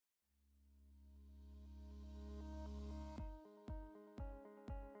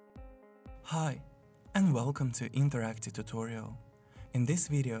Hi, and welcome to Interacty tutorial. In this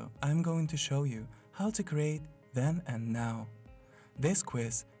video, I'm going to show you how to create then and now. This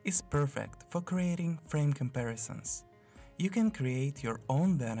quiz is perfect for creating frame comparisons. You can create your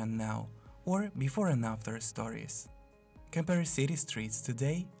own then and now or before and after stories. Compare city streets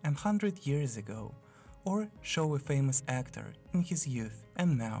today and 100 years ago, or show a famous actor in his youth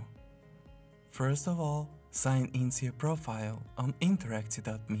and now. First of all, sign into your profile on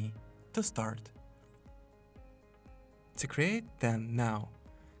interacty.me to start. To create then now,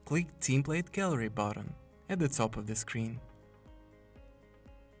 click Template Gallery button at the top of the screen.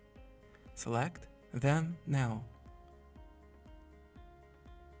 Select then now.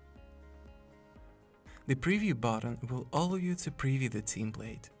 The preview button will allow you to preview the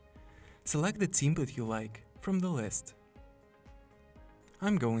template. Select the template you like from the list.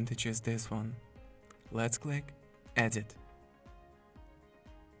 I'm going to choose this one. Let's click Edit.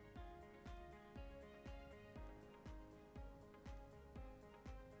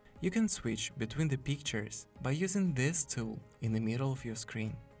 You can switch between the pictures by using this tool in the middle of your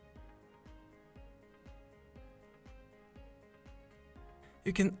screen.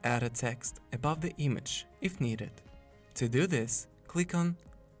 You can add a text above the image if needed. To do this, click on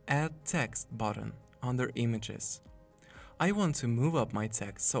Add Text button under Images. I want to move up my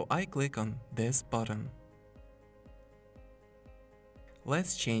text, so I click on this button.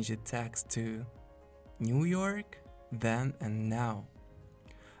 Let's change the text to New York, then and now.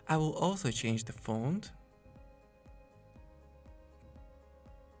 I will also change the font,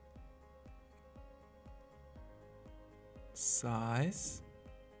 size,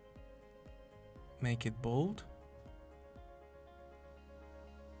 make it bold,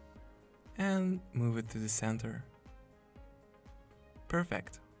 and move it to the center.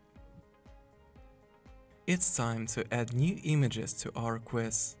 Perfect. It's time to add new images to our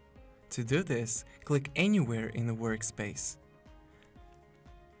quiz. To do this, click anywhere in the workspace.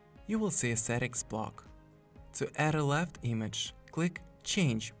 You will see a settings block. To add a left image, click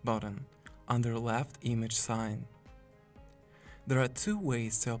Change button under left image sign. There are two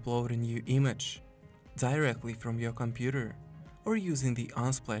ways to upload a new image: directly from your computer or using the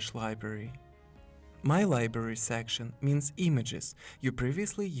Unsplash library. My library section means images you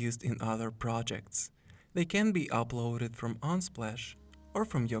previously used in other projects. They can be uploaded from Unsplash or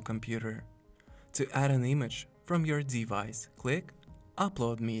from your computer. To add an image from your device, click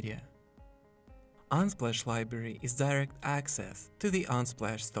Upload Media. Unsplash library is direct access to the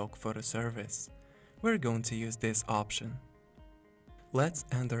Unsplash stock photo service. We're going to use this option. Let's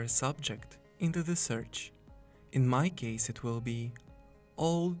enter a subject into the search. In my case, it will be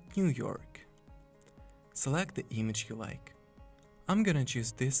Old New York. Select the image you like. I'm gonna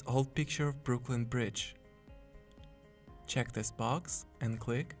choose this old picture of Brooklyn Bridge. Check this box and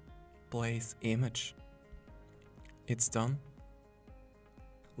click Place Image. It's done.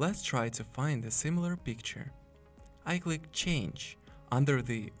 Let's try to find a similar picture. I click Change under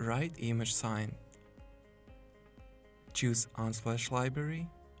the right image sign. Choose Unsplash Library.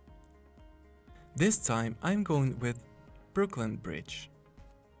 This time I'm going with Brooklyn Bridge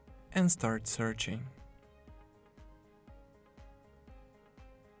and start searching.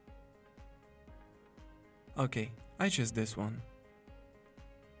 Okay, I choose this one.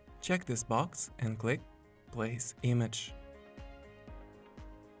 Check this box and click Place Image.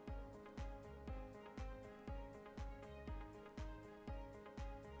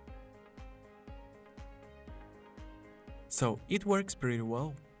 So it works pretty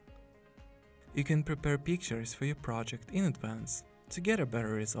well. You can prepare pictures for your project in advance to get a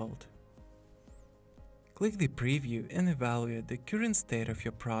better result. Click the preview and evaluate the current state of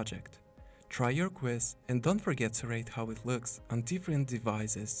your project. Try your quiz and don't forget to rate how it looks on different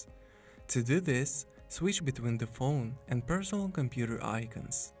devices. To do this, switch between the phone and personal computer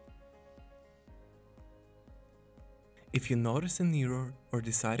icons. If you notice an error or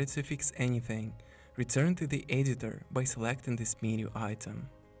decided to fix anything, return to the editor by selecting this menu item.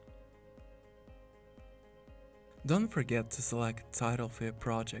 Don't forget to select a title for your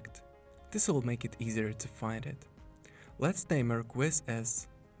project. This will make it easier to find it. Let's name our quiz as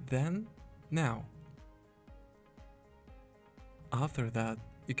Then Now. After that,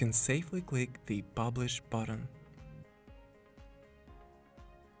 you can safely click the Publish button.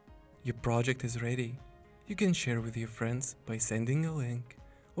 Your project is ready. You can share with your friends by sending a link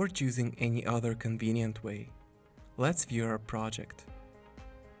or choosing any other convenient way. Let's view our project.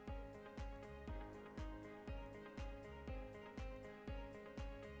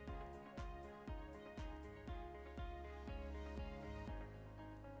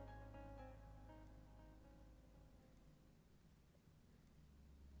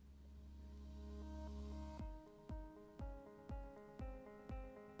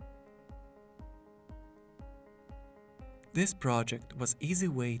 This project was an easy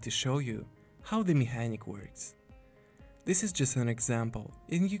way to show you how the mechanic works. This is just an example,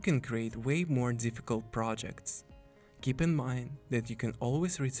 and you can create way more difficult projects. Keep in mind that you can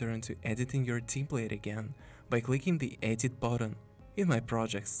always return to editing your template again by clicking the Edit button in My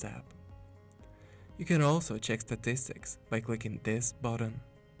Projects tab. You can also check statistics by clicking this button.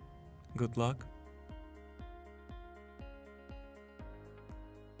 Good luck!